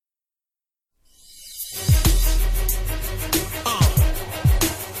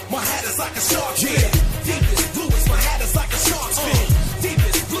a shark's fin. Deepest blue is my hat is like a shark's fin.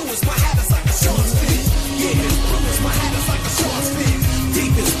 Deepest blue is my hat is like a shark's fin. Yeah, blue is my hat is like a shark's fin.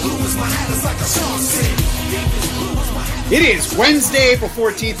 Deepest blue is my hat is like a shark's fin. Deepest blue is my hat. It is Wednesday, April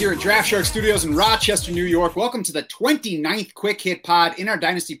 14th here at Draft Shark Studios in Rochester, New York. Welcome to the 29th Quick Hit Pod in our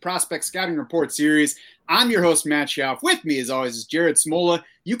Dynasty Prospect Scouting Report series. I'm your host, Matt Schauf. With me, as always, is Jared Smola.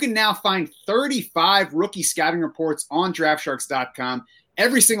 You can now find 35 rookie scouting reports on DraftSharks.com.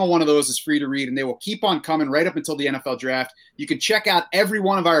 Every single one of those is free to read, and they will keep on coming right up until the NFL draft. You can check out every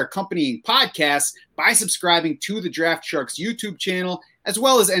one of our accompanying podcasts by subscribing to the Draft Sharks YouTube channel, as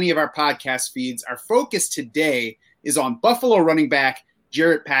well as any of our podcast feeds. Our focus today is on Buffalo running back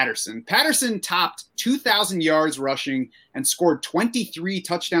Jarrett Patterson. Patterson topped 2,000 yards rushing and scored 23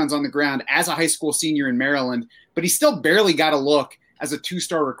 touchdowns on the ground as a high school senior in Maryland, but he still barely got a look as a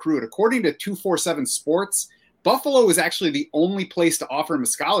two-star recruit. According to 247 Sports, Buffalo was actually the only place to offer him a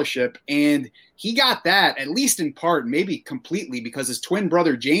scholarship, and he got that, at least in part, maybe completely, because his twin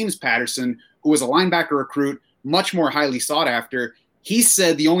brother, James Patterson, who was a linebacker recruit, much more highly sought after, he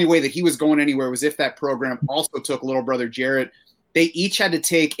said the only way that he was going anywhere was if that program also took little brother Jarrett. They each had to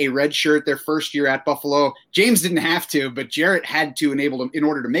take a red shirt their first year at Buffalo. James didn't have to, but Jarrett had to enable him in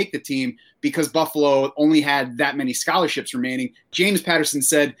order to make the team because Buffalo only had that many scholarships remaining. James Patterson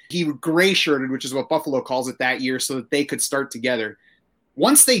said he gray shirted, which is what Buffalo calls it that year, so that they could start together.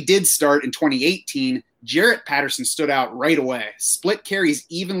 Once they did start in 2018, Jarrett Patterson stood out right away. Split carries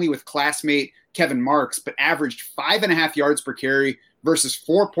evenly with classmate Kevin Marks, but averaged 5.5 yards per carry versus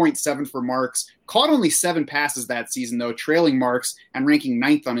 4.7 for Marks. Caught only 7 passes that season, though, trailing Marks and ranking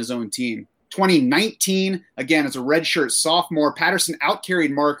 9th on his own team. 2019, again, as a redshirt sophomore, Patterson outcarried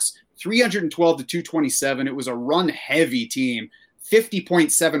Marks 312 to 227. It was a run-heavy team.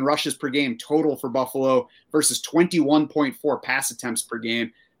 50.7 rushes per game total for Buffalo versus 21.4 pass attempts per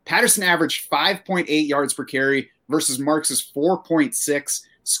game. Patterson averaged 5.8 yards per carry versus Marks' 4.6,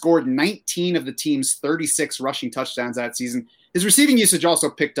 scored 19 of the team's 36 rushing touchdowns that season. His receiving usage also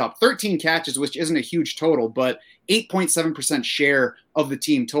picked up 13 catches, which isn't a huge total, but 8.7% share of the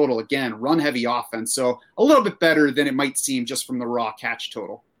team total. Again, run-heavy offense, so a little bit better than it might seem just from the raw catch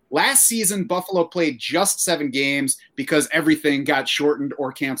total. Last season, Buffalo played just 7 games because everything got shortened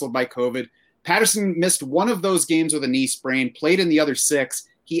or canceled by COVID. Patterson missed one of those games with a knee sprain, played in the other 6.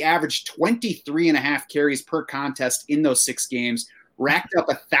 He averaged 23.5 carries per contest in those 6 games, racked up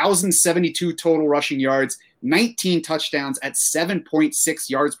 1,072 total rushing yards, 19 touchdowns at 7.6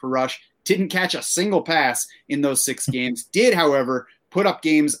 yards per rush, didn't catch a single pass in those 6 games, did, however, put up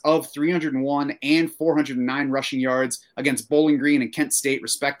games of 301 and 409 rushing yards against Bowling Green and Kent State,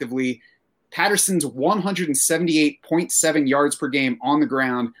 respectively. Patterson's 178.7 yards per game on the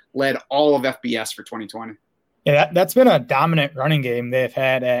ground led all of FBS for 2020. Yeah, that's been a dominant running game they've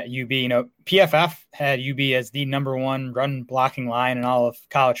had at UB. You know, PFF had UB as the number 1 run blocking line in all of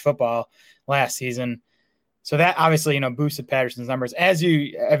college football last season. So that obviously, boosted Patterson's numbers. As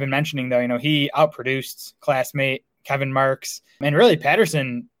you have been mentioning, though, he outproduced classmate Kevin Marks. And really,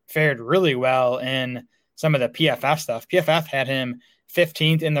 Patterson fared really well in some of the PFF stuff. PFF had him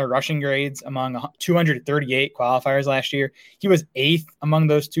 15th in their rushing grades among 238 qualifiers last year. He was 8th among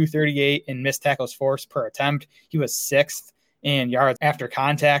those 238 in missed tackles forced per attempt. He was 6th in yards after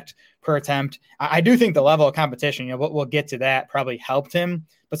contact per attempt. I do think the level of competition, we'll get to that, probably helped him.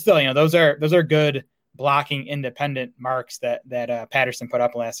 But still, those are good blocking independent marks that Patterson put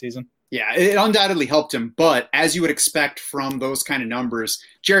up last season. Yeah, it undoubtedly helped him, but as you would expect from those kind of numbers,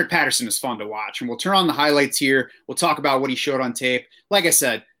 Jarrett Patterson is fun to watch. And we'll turn on the highlights here. We'll talk about what he showed on tape. Like I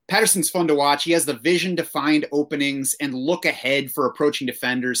said, Patterson's fun to watch. He has the vision to find openings and look ahead for approaching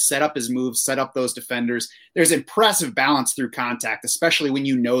defenders, set up his moves, set up those defenders. There's impressive balance through contact, especially when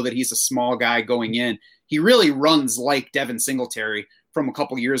you know that he's a small guy going in. He really runs like Devin Singletary from a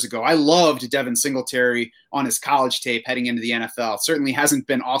couple years ago. I loved Devin Singletary on his college tape heading into the NFL. Certainly hasn't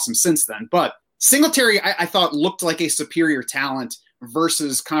been awesome since then, but Singletary, I thought, looked like a superior talent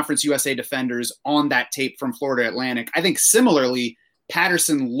versus Conference USA defenders on that tape from Florida Atlantic. I think similarly,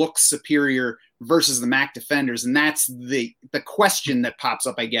 Patterson looks superior versus the MAC defenders, and that's the question that pops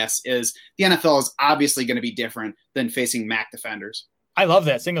up, I guess, is the NFL is obviously going to be different than facing MAC defenders. I love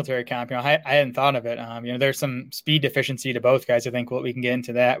that Singletary comp. I hadn't thought of it. There's some speed deficiency to both guys. I think we can get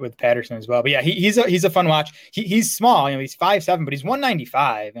into that with Patterson as well. But yeah, he's a fun watch. He's small. He's 5'7", but he's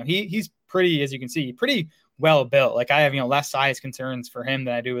 195. And he's pretty, as you can see, pretty well built. Like I have less size concerns for him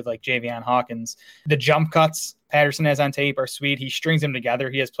than I do with like Javion Hawkins. The jump cuts Patterson has on tape are sweet. He strings them together.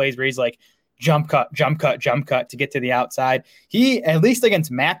 He has plays where he's like jump cut to get to the outside. He, at least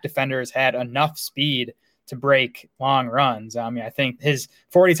against MAC defenders, had enough speed to break long runs. I mean, I think his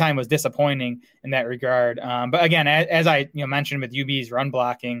 40 time was disappointing in that regard. But again, as I mentioned with UB's run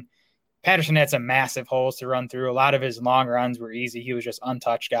blocking, Patterson had some massive holes to run through. A lot of his long runs were easy. He was just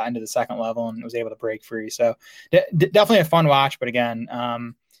untouched, got into the second level, and was able to break free. So definitely a fun watch. But again,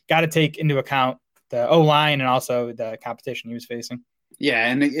 got to take into account the O-line and also the competition he was facing.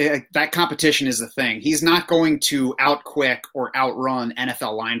 Yeah, and that competition is the thing. He's not going to out-quick or outrun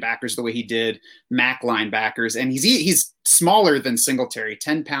NFL linebackers the way he did MAC linebackers. And he's smaller than Singletary,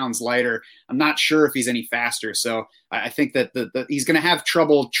 10 pounds lighter. I'm not sure if he's any faster. So I think that he's going to have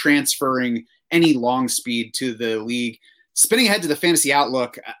trouble transferring any long speed to the league. Spinning ahead to the fantasy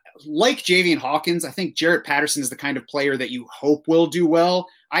outlook, like Javian Hawkins, I think Jarrett Patterson is the kind of player that you hope will do well.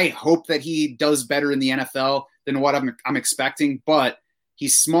 I hope that he does better in the NFL than what I'm expecting, but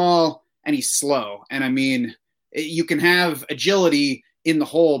he's small and he's slow. And I mean, you can have agility in the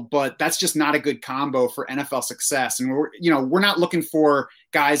hole, but that's just not a good combo for NFL success. And we're not looking for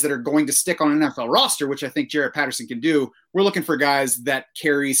guys that are going to stick on an NFL roster, which I think Jarrett Patterson can do. We're looking for guys that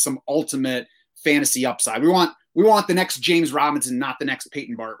carry some ultimate fantasy upside. We want the next James Robinson, not the next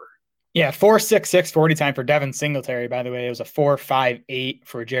Peyton Barber. Yeah, 4.66 40 time for Devin Singletary, by the way. It was a 4.58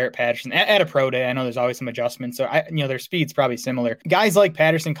 for Jarrett Patterson at a pro day. I know there's always some adjustments, so their speed's probably similar. Guys like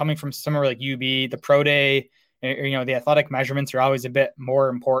Patterson coming from somewhere like UB, the pro day, the athletic measurements are always a bit more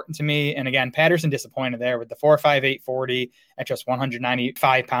important to me. And again, Patterson disappointed there with the 4.58 40 at just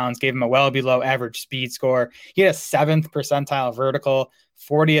 195 pounds, gave him a well below average speed score. He had a 7th percentile vertical,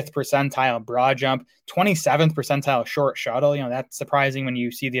 40th percentile broad jump, 27th percentile short shuttle. That's surprising when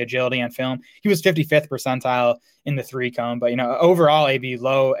you see the agility on film. He was 55th percentile in the 3-cone, but overall AB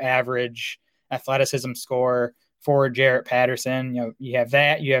low average athleticism score for Jarrett Patterson. You have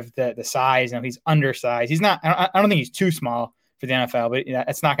that, you have the size. He's undersized. He's not, I don't think he's too small for the NFL, but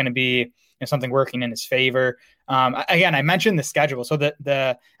it's not going to be something working in his favor. Again, I mentioned the schedule. So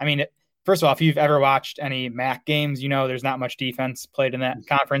first of all, if you've ever watched any MAC games, there's not much defense played in that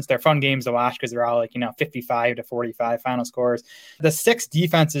conference. They're fun games to watch because they're all 55 to 45 final scores. The 6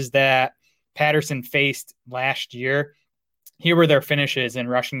 defenses that Patterson faced last year, here were their finishes in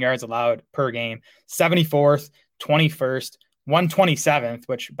rushing yards allowed per game: 74th, 21st, 127th,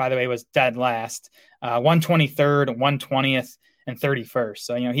 which by the way was dead last, 123rd, 120th, and 31st.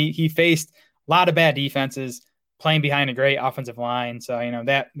 So, he faced a lot of bad defenses, playing behind a great offensive line. So,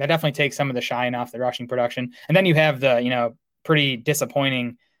 that definitely takes some of the shine off the rushing production. And then you have the, pretty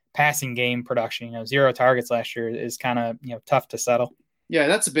disappointing passing game production. 0 targets last year is kind of, tough to settle. Yeah,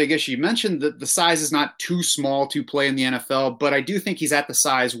 that's a big issue. You mentioned that the size is not too small to play in the NFL, but I do think he's at the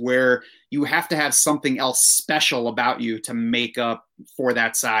size where you have to have something else special about you to make up for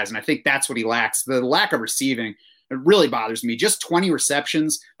that size. And I think that's what he lacks. The lack of receiving, it really bothers me. Just 20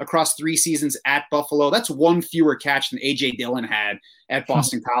 receptions across 3 seasons at Buffalo. That's 1 fewer catch than A.J. Dillon had at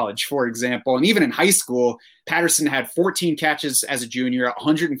Boston College, for example. And even in high school, Patterson had 14 catches as a junior,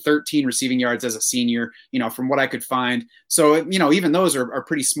 113 receiving yards as a senior, from what I could find. So, even those are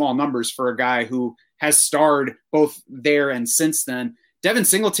pretty small numbers for a guy who has starred both there and since then. Devin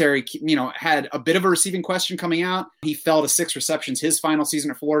Singletary, had a bit of a receiving question coming out. He fell to 6 receptions his final season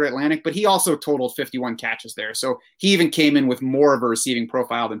at Florida Atlantic, but he also totaled 51 catches there. So he even came in with more of a receiving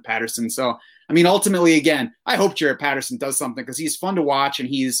profile than Patterson. So, ultimately, again, I hope Jarrett Patterson does something because he's fun to watch, and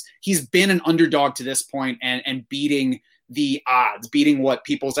he's been an underdog to this point and beating the odds, beating what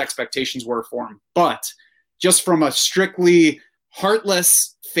people's expectations were for him. But just from a strictly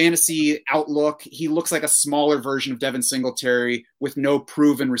heartless fantasy outlook, he looks like a smaller version of Devin Singletary with no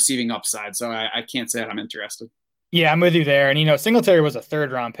proven receiving upside. So I can't say that I'm interested. Yeah, I'm with you there. And, Singletary was a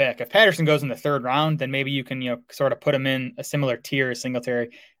 3rd-round pick. If Patterson goes in the 3rd round, then maybe you can, sort of put him in a similar tier as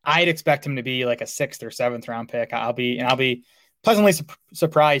Singletary. I'd expect him to be like a 6th or 7th round pick. I'll be pleasantly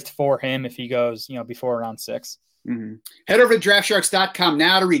surprised for him if he goes, before round 6. Mm-hmm. Head over to draftsharks.com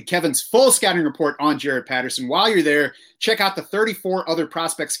now to read Kevin's full scouting report on Jarrett Patterson. While you're there, check out the 34 other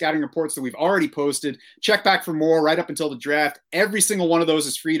prospect scouting reports that we've already posted. Check back for more right up until the draft. Every single one of those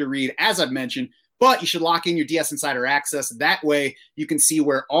is free to read, as I've mentioned, but you should lock in your DS Insider access. That way you can see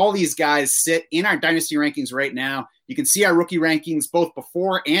where all these guys sit in our dynasty rankings right now. You can see our rookie rankings both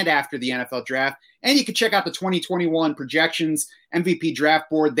before and after the NFL draft, and you can check out the 2021 projections, MVP draft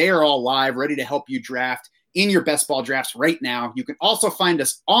board. They are all live, ready to help you draft in your best ball drafts right now. You can also find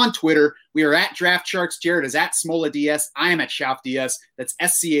us on Twitter. We are at Draft Sharks. Jared is at Smola DS. I am at Schauf DS. That's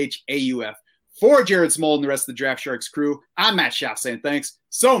SCHAUF. For Jared Smola and the rest of the Draft Sharks crew, I'm Matt Schauf saying thanks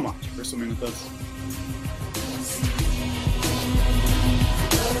so much for swimming with us.